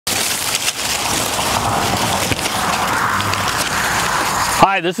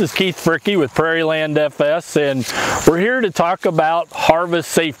Hi, this is Keith Fricke with Prairie Land FS, and we're here to talk about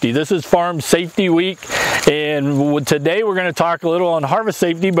harvest safety. This is Farm Safety Week, and today we're going to talk a little on harvest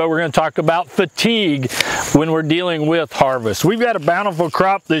safety, but we're going to talk about fatigue when we're dealing with harvest. We've got a bountiful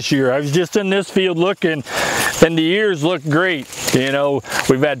crop this year. I was just in this field looking, and the ears look great. You know,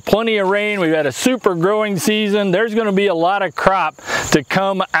 we've had plenty of rain, we've had a super growing season. There's going to be a lot of crop to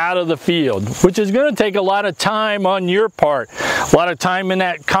come out of the field, which is going to take a lot of time on your part, a lot of time in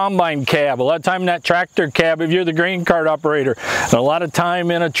that combine cab, a lot of time in that tractor cab if you're the grain cart operator, and a lot of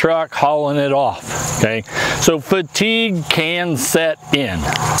time in a truck hauling it off. Okay, so fatigue can set in.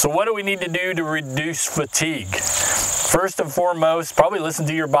 So what do we need to do to reduce fatigue? First and foremost, probably listen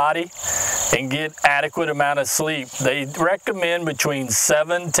to your body and get adequate amount of sleep. They recommend between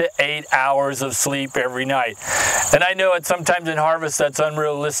 7 to 8 hours of sleep every night. And I know sometimes in harvest that's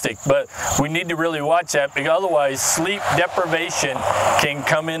unrealistic, but we need to really watch that, because otherwise sleep deprivation can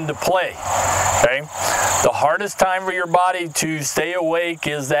come into play. Okay? The hardest time for your body to stay awake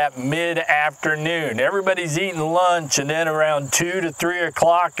is that mid-afternoon. Everybody's eating lunch, and then around 2 to 3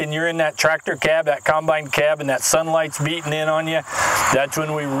 o'clock and you're in that tractor cab, that combine cab, and that sunlight's beating in on you. That's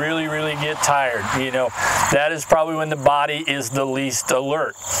when we really get tired. You know, that is probably when the body is the least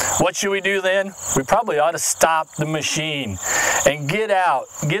alert. What should we do then? We probably ought to stop the machine and get out,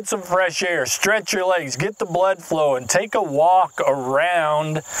 get some fresh air, stretch your legs, get the blood flowing, take a walk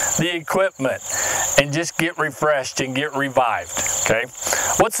around the equipment, and just get refreshed and get revived. Okay?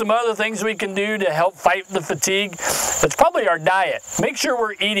 What's some other things we can do to help fight the fatigue? It's probably our diet. Make sure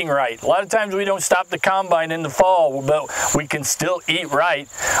we're eating right. A lot of times we don't stop the combine in the fall, but we can still eat right.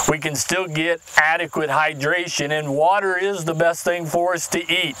 We can still get adequate hydration, and water is the best thing for us to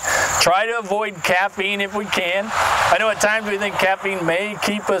eat. Try to avoid caffeine if we can. I know at times we think caffeine may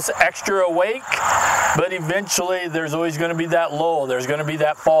keep us extra awake, but eventually there's always going to be that lull. There's going to be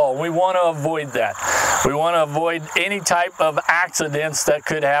that fall. We want to avoid that. We want to avoid any type of accidents that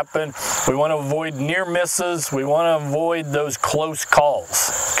could happen. We want to avoid near misses. We want to avoid those close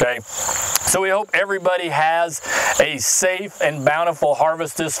calls. Okay? So we hope everybody has a safe and bountiful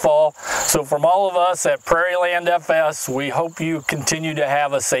harvest this fall. So from all of us at Prairie Land FS, we hope you continue to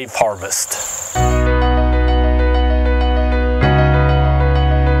have a safe harvest.